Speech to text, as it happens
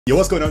Yo,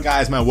 what's going on,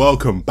 guys, man?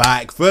 Welcome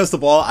back. First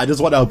of all, I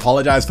just want to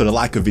apologize for the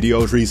lack of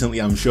videos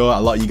recently. I'm sure a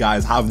lot of you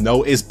guys have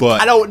noticed,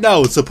 but I don't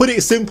know. To put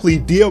it simply,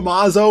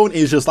 Warzone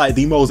is just like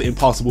the most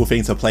impossible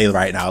thing to play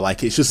right now.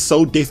 Like, it's just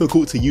so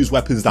difficult to use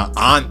weapons that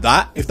aren't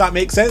that, if that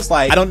makes sense.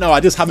 Like, I don't know, I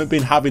just haven't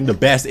been having the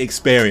best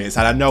experience,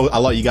 and I know a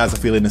lot of you guys are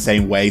feeling the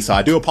same way, so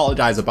I do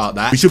apologize about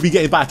that. We should be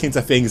getting back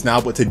into things now,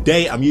 but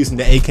today I'm using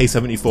the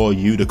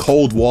AK-74u, the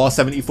Cold War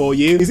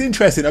 74u. It's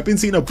interesting, I've been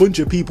seeing a bunch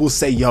of people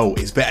say, yo,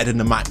 it's better than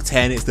the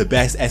MAC-10, it's the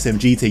best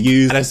SMG to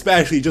use, and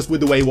especially just with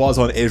the way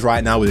Warzone is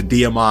right now, with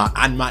the DMR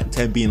and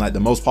MAC-10 being like the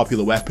most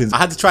popular weapons. I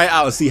had to try it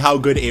out and see how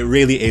good it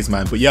really is,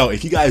 man. But yo,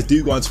 if you guys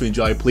do want to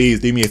enjoy, please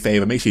do me a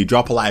favor, make sure you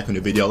drop a like on the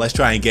video. Let's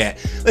aim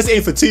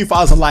for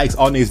 2,000 likes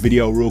on this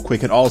video real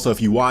quick. And also, if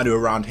you want to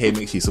around here,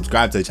 make sure you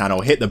subscribe to the channel,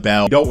 hit the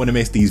bell. You don't want to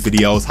miss these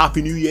videos.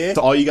 Happy New Year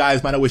to all you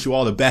guys, man. I wish you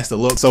all the best of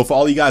luck. So for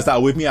all you guys that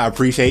are with me, I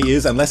appreciate you,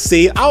 and let's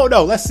see, I don't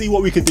know, let's see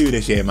what we can do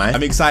this year, man.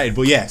 I'm excited.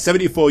 But yeah,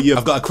 74u,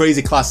 I've got a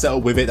crazy class set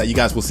up with it that you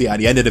guys will see at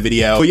the end of the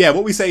video. But yeah,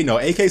 what we say, no,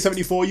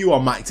 AK-74u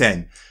or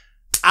MAC-10?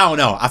 I don't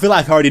know. I feel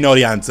like I already know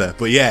the answer.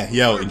 But yeah,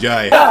 yo,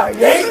 enjoy. Oh.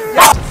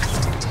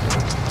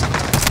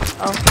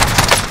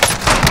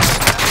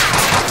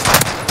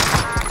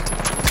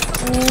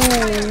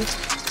 Ooh.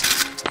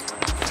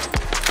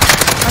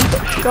 I'm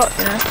got shot,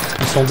 you know.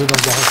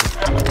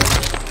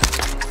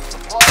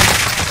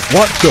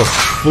 What the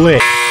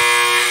flip?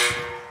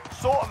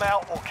 Sort them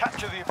out or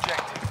capture the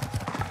objective.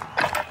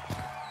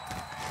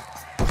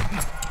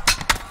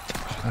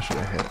 I should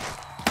have hit.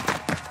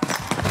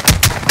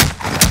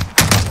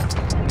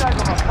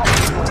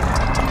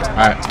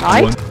 Alright,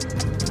 Nice.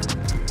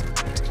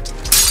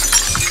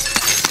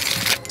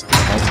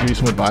 I'll give you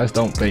some advice,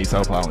 don't bait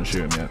yourself out and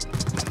shoot him yet.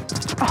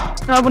 Oh,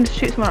 no, I wanted to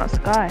shoot someone out of the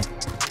sky.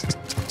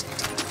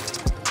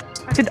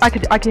 I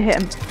could hit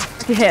him.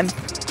 I could hit him.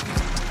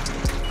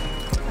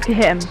 I could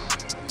hit him.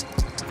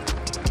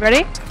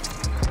 Ready?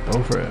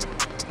 Go for it.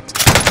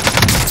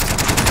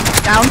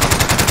 Down.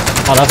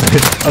 Oh,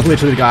 that's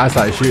literally the guy I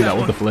started shooting at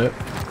with the flip.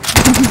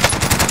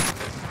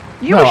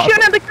 You were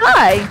shooting at the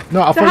guy?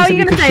 No, I so thought how are you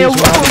you could going to say, shoot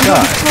someone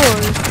out the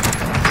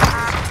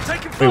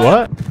guy. Wait,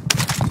 what?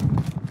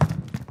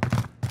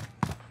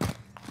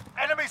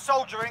 Enemy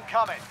soldier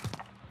incoming.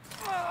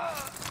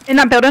 In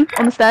that building,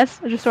 on the stairs.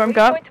 I just saw him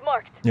go up.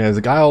 Yeah, there's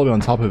a guy all the way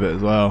on top of it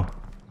as well.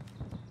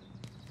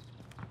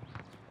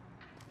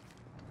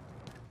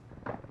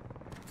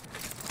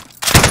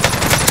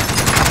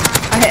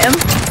 I hit him.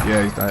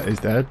 Yeah, he's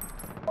dead.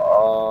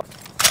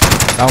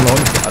 Down low at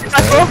the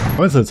stairs. I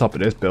went to the top of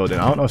this building.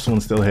 I don't know if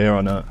someone's still here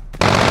or not.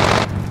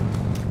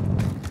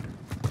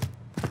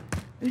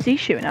 Who's he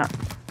shooting at?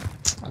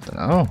 I don't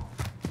know.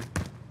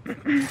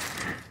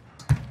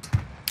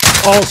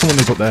 Oh, someone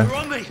is up there.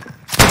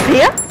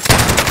 Here?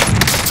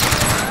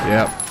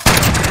 Yep.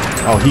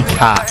 Oh, he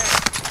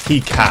capped.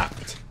 He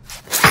capped.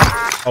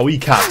 Oh, he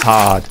capped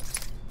hard.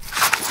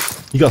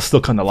 He got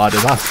stuck on the ladder.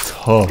 That's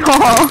tough.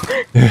 Oh.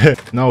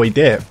 No, he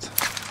dipped.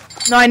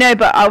 No, I know,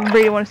 but I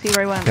really want to see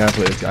where he went.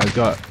 Careful, this guy's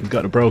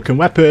got a broken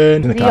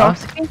weapon in the car.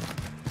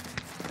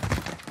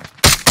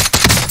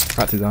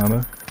 Cracked his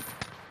armor.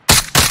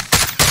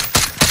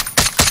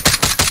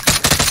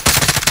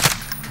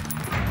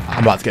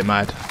 I'm about to get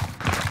mad.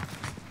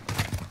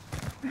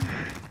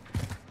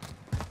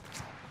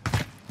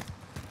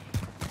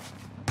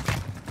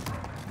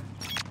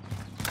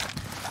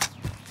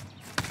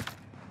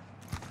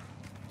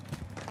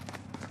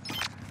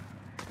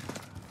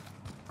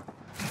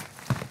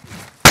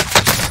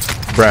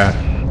 Bruh,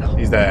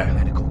 he's there.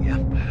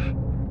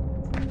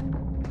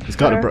 He's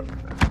got a bro.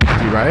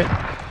 You right?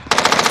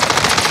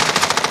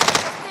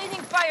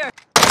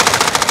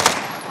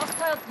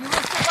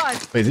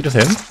 Wait, is it just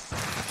him?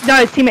 No,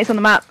 his teammate's on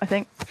the map, I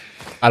think.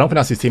 I don't think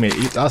that's his teammate.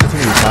 That's the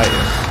teammate he's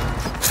fighting.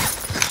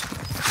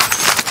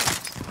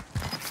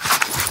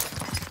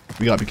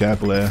 We gotta be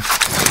careful here.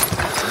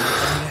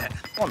 I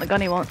want the gun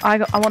he wants. I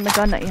want the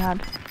gun that he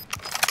had.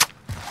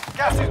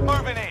 Gas is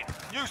moving in.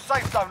 New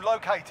safe zone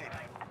located.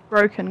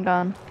 Broken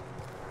gun.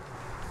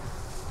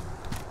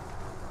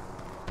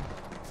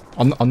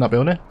 On that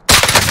building?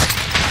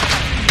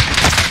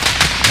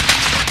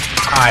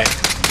 Alright.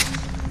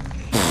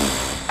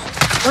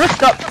 Wanna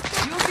stop?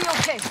 You'll be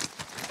okay.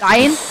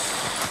 Dying?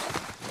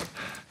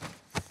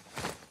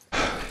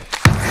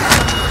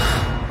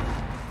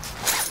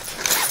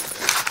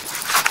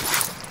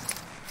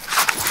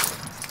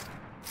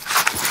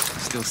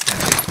 Still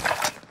standing.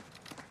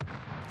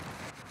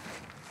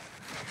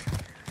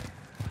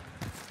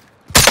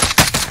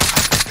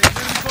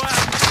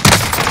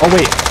 Oh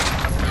wait.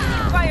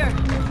 Fire.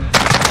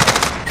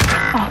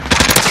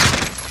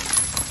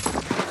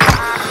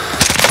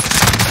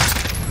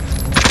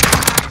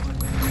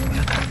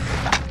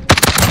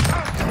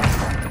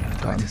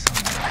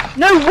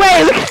 No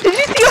way! Look, did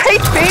you see your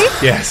HP?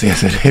 Yes,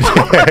 I did.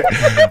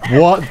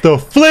 What the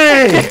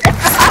flip?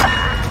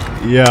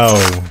 Yo.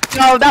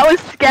 No, that was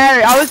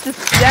scary. I was just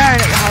staring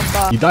at the how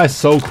far. You die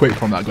so quick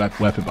from that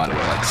weapon, by the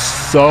way. Like,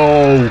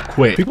 so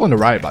quick. People on the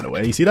right, by the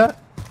way. You see that?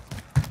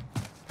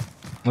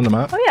 On the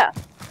map? Oh, yeah.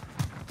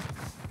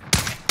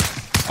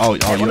 Oh,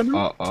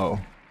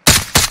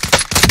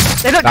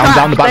 They look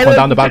down the back they one, look-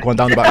 down the back one,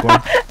 down the back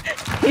one.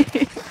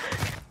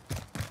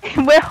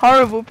 We're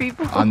horrible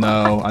people. I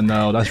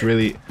know. That's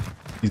really.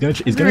 He's gonna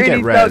Really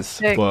get res,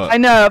 toxic. but I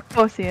know, of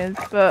course he is,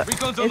 but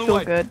Recon's it's on the all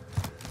way. good.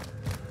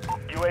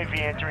 UAV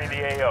entering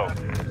the AO.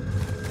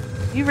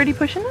 You really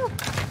pushing up?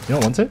 you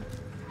don't want it.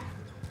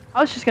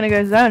 I was just gonna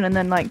go zone and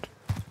then like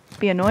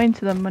be annoying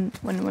to them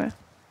when we're.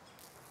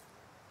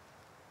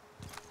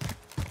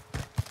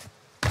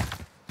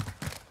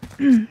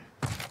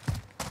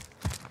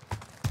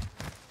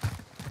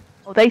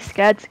 Oh, they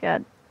scared.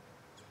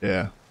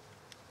 Yeah.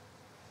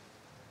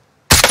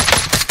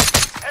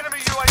 Enemy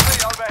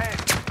UAV overhead.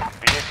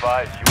 Be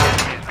advised,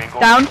 UAV has been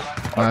going Down.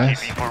 Nice.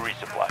 RTB for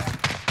resupply.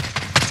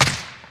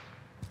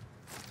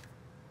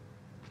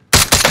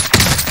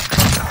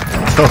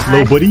 Tough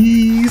little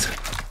buddies.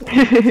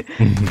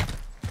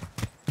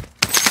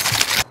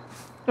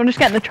 I'm just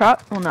getting the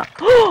truck. Oh no.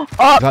 Oh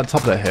Is that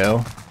top of the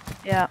hill?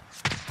 yeah.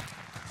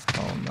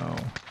 Oh no.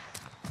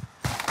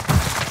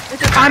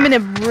 Listen, I'm in a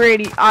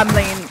really. I'm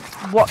laying.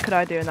 What could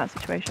I do in that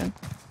situation?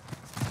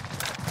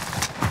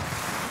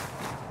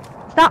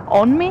 Is that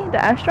on me? The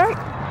airstrike?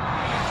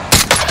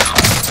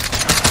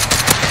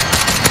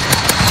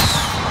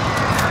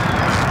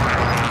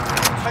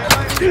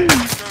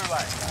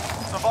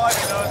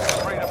 Surviving earns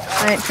the freedom.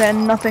 I ain't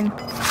saying nothing.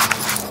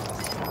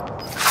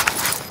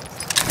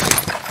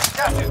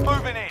 Gas is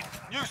moving in.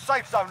 New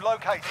safe zone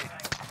located.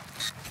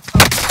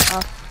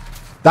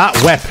 That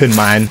weapon,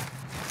 man.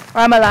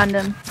 Where am I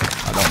landing?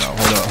 I don't know.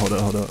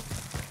 Hold up.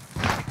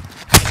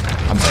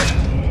 I'm dead.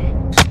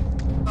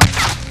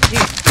 Do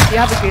you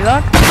have a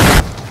gulag?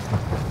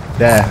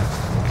 There.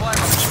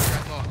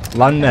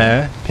 Land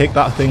there, pick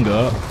that thing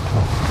up,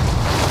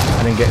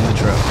 and then get in the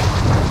truck.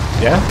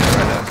 Yeah?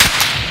 Right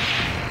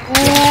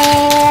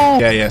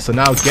there. Yeah. So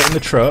now get in the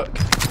truck.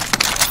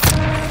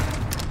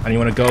 And you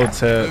want to go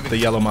to the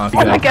yellow marker.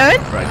 Where am I going?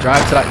 Right,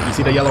 drive to that. You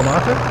see the yellow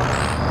marker?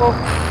 Oh.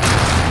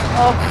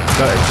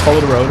 Follow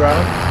the road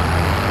round.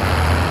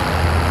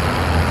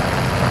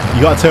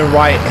 You gotta turn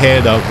right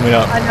here though, coming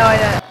up. I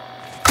know.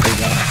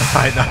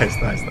 Right, nice.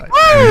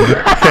 Wow,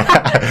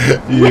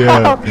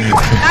 Yeah.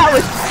 that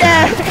was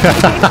scary.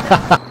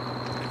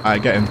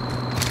 Alright, get him.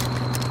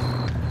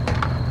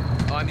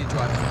 I'm in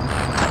drive.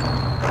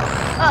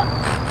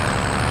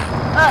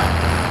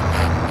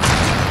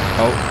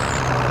 Oh,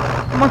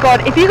 Oh my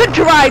god, if you could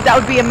drive, that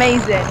would be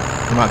amazing.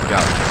 you might have to get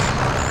out.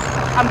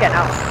 I'm getting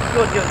out.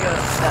 You're.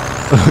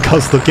 Look how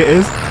stuck it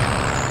is.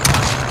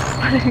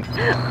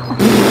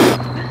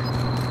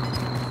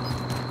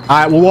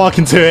 Alright, we'll walk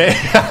into it.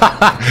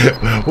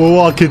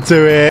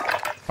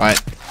 Right.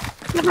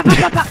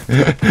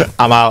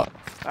 I'm out.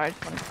 Sorry, I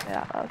just wanted to say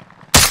that loud.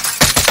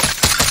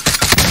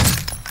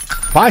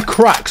 If I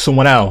crack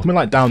someone else, coming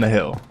like down the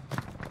hill.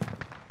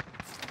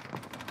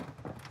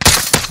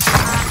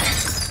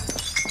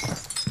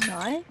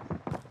 Nice.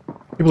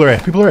 People are here.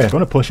 Do you want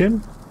to push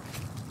him?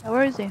 Oh,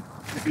 where is he?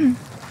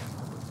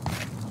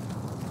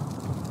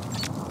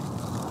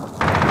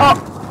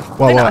 Oh,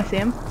 Well, I think I what? see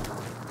him.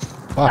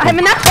 What I'm happened?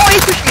 in that. Oh, he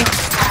pushed me.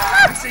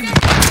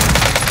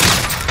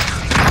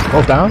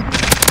 Both down?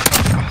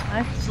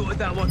 Nice. Sorted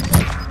that one.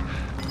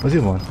 Where's the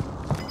other one?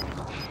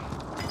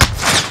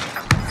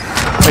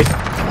 Wait,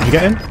 did you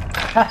get in?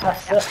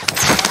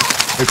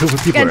 Wait, people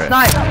Getting are here.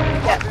 sniped.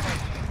 Yeah.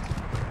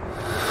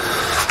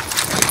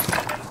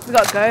 We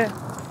gotta go.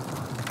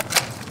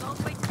 Long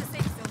way to the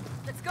safe zone.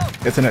 Let's go.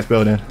 Get to the next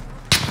building.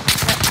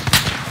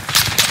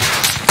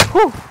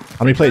 Whew.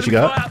 How many plates you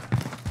got?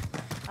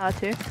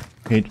 2.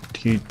 Can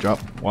you drop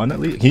one at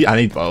least? I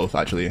need both,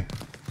 actually.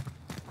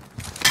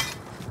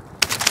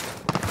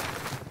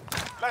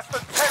 Less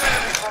than 10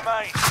 enemies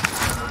remain.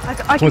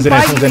 I Someone's can in buy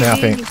there, someone's in there, I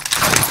UAVs. think.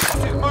 Gas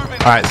is moving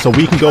Alright, so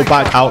we can go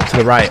back out to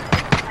the right.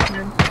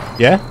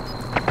 Yeah?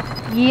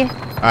 Yeah.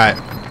 Alright.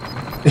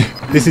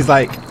 This is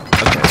like...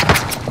 Okay.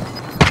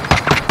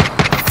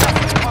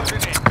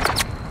 Closing in.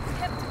 We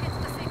have to get to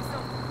the safe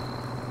zone.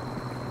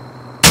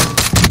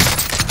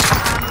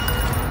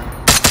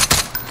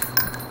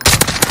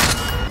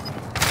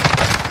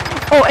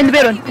 Oh, in the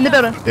building.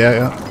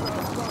 Yeah.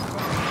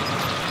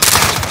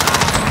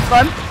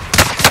 Got him.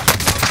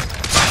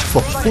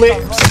 For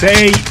flip's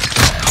sake!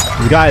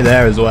 There's a guy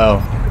there as well.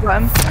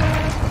 Got him.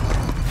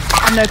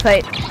 And no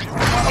plate.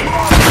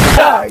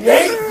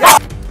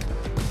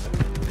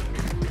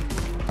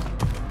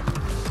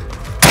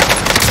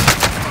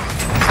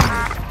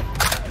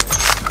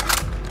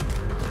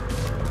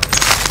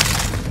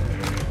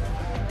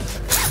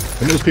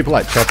 And those people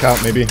like check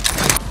out maybe.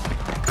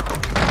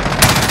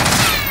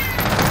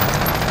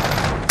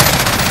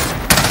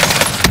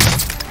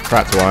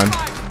 Cracked one.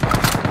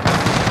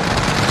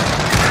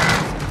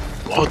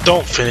 Oh,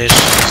 don't finish.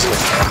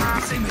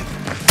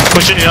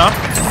 Pushing you up.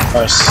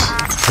 Nice.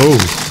 Oh.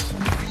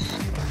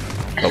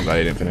 Oh god,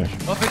 he didn't finish.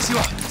 I'll fix you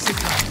up.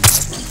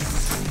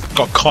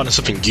 Got caught in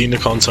something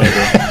unicorn toe, bro.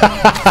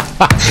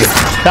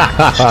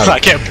 I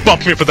kept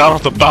bumping me up and down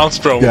off the bounce,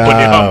 bro. Putting you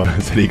up. Yeah,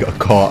 so he got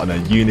caught on a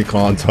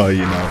unicorn toy,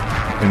 you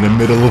know, in the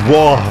middle of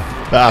war.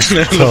 That's In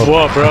the tough.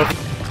 war, bro.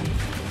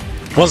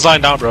 One's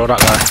lying down, bro, that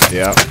guy.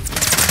 Yeah.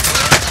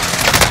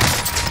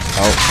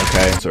 Oh,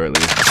 okay. Sorry, at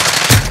least.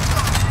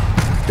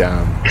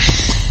 Damn.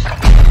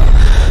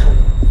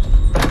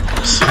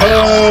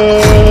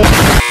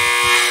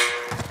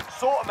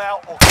 Sort them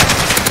out or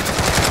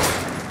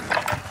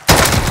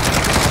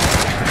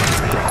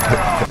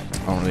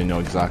I don't really know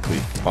exactly.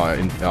 Oh,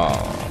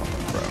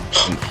 bro.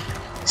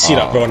 See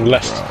that, bro, on the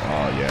left. Bro.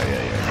 Oh, yeah.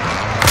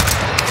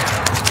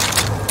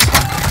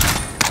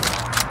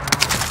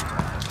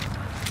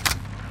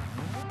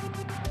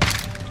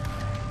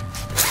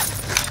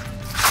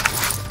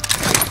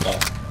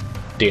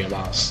 Damn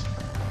ass.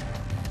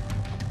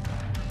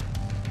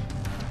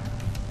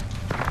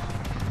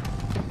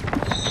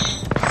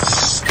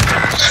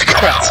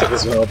 Crap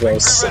as well, bro.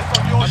 Sick.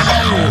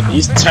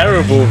 He's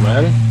terrible,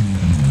 man.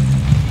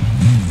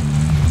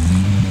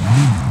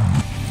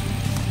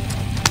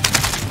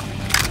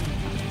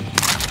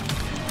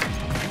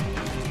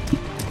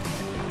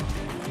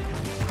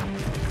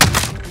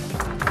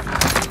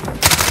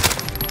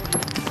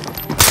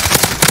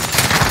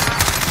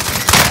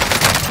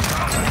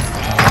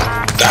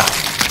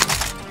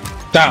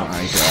 Down.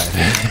 My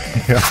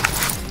God.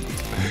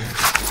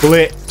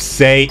 Flip,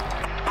 say.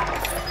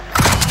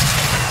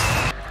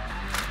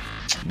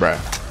 Bruh.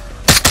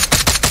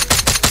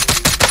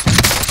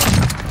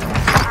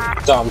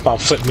 Damn,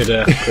 flip me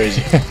there.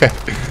 Crazy.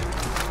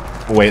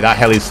 Wait, that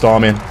heli's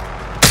storming.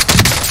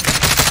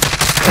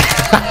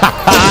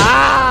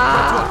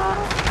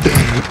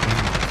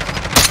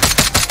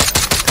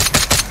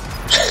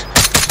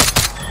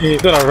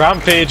 He's got a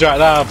rampage right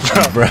now,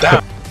 bro.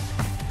 Bruh.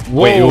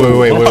 Whoa.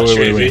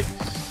 Wait.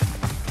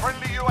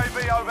 friendly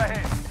UAV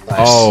overhead. Nice.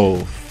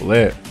 Oh,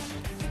 flip.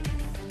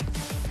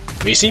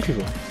 We see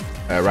people.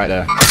 Right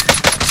there.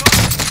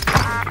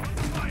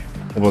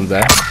 One's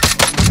there.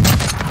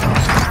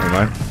 Never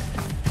mind.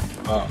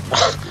 Oh.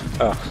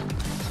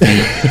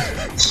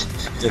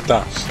 Did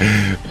that.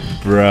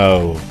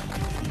 Bro.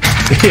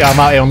 Yeah, I'm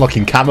out here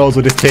unlocking camos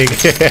with this thing.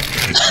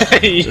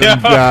 Yeah.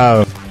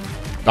 No.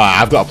 Oh,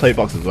 I've got a plate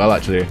box as well,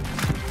 actually.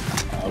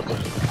 Okay.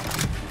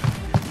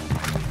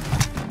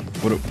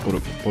 What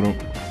up?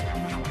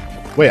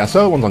 Wait, I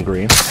saw one's on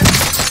green.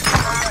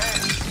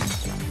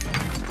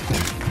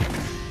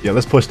 Yeah,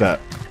 let's push that.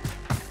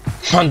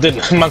 Man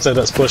said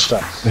let's push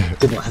that.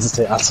 Didn't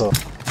hesitate at all.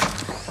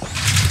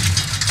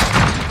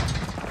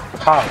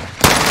 How?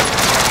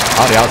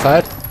 Out the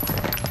outside?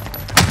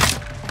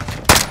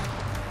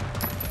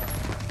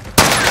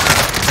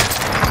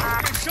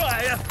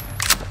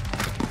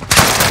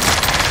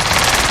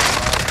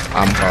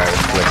 I'm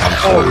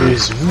Oh, sorry.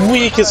 he's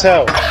weak as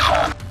hell.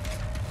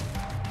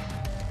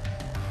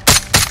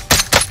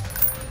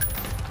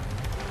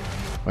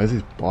 Where's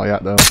this boy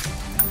at though?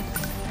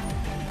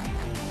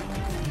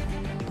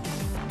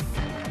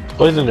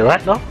 Oh, he's in the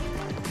right now?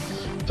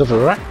 To the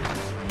right?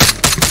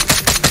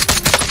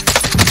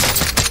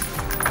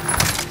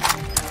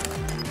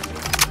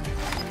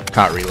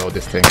 Can't reload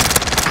this thing.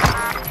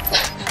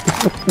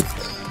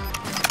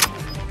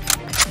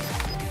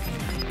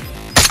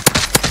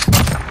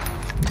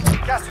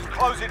 Gas is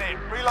closing in.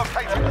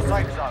 Relocating the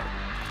safe zone.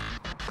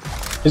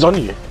 He's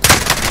on you.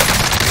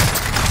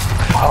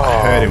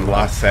 I heard him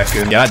last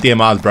second. Yeah, that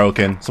DMR's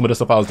broken. Some of the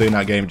stuff I was doing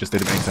that game just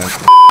didn't make sense.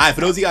 Alright,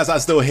 for those of you guys that are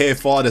still here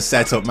for the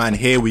setup, man,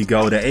 here we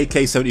go. The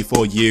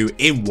AK-74u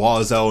in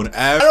Warzone.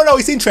 I don't know,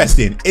 it's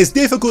interesting. It's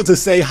difficult to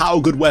say how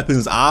good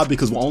weapons are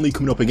because we're only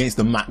coming up against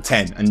the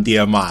MAC-10 and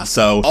DMR.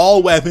 So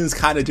all weapons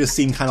kind of just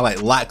seem kind of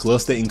like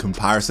lackluster in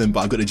comparison.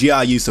 But I've got the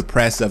GRU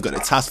suppressor, I've got the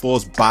Task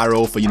Force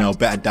barrel for, you know,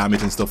 better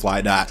damage and stuff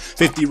like that.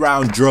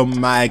 50-round drum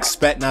mag,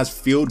 Spetnaz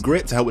field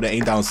grip to help with the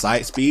aim down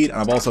sight speed. And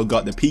I've also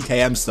got the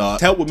PKM start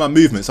to help with my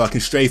movement so I can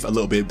strafe a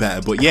little bit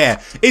better. But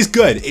yeah, it's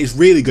good. It's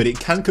really good. It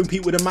can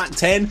compete with a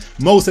MAC-10.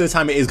 Most of the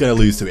time it is going to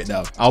lose to it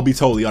though. I'll be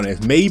totally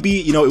honest. Maybe,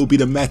 you know, it will be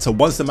the meta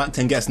once the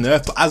MAC-10 gets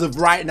nerfed. But as of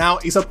right now,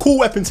 it's a cool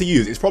weapon to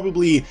use. It's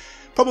probably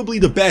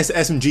the best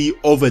SMG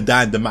other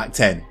than the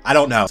MAC-10. I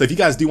don't know. So if you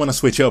guys do want to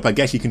switch up, I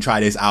guess you can try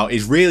this out.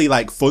 It's really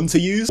like fun to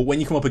use. But when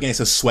you come up against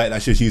a sweat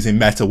that's just using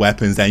meta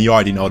weapons, then you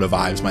already know the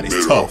vibes, man.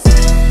 It's tough.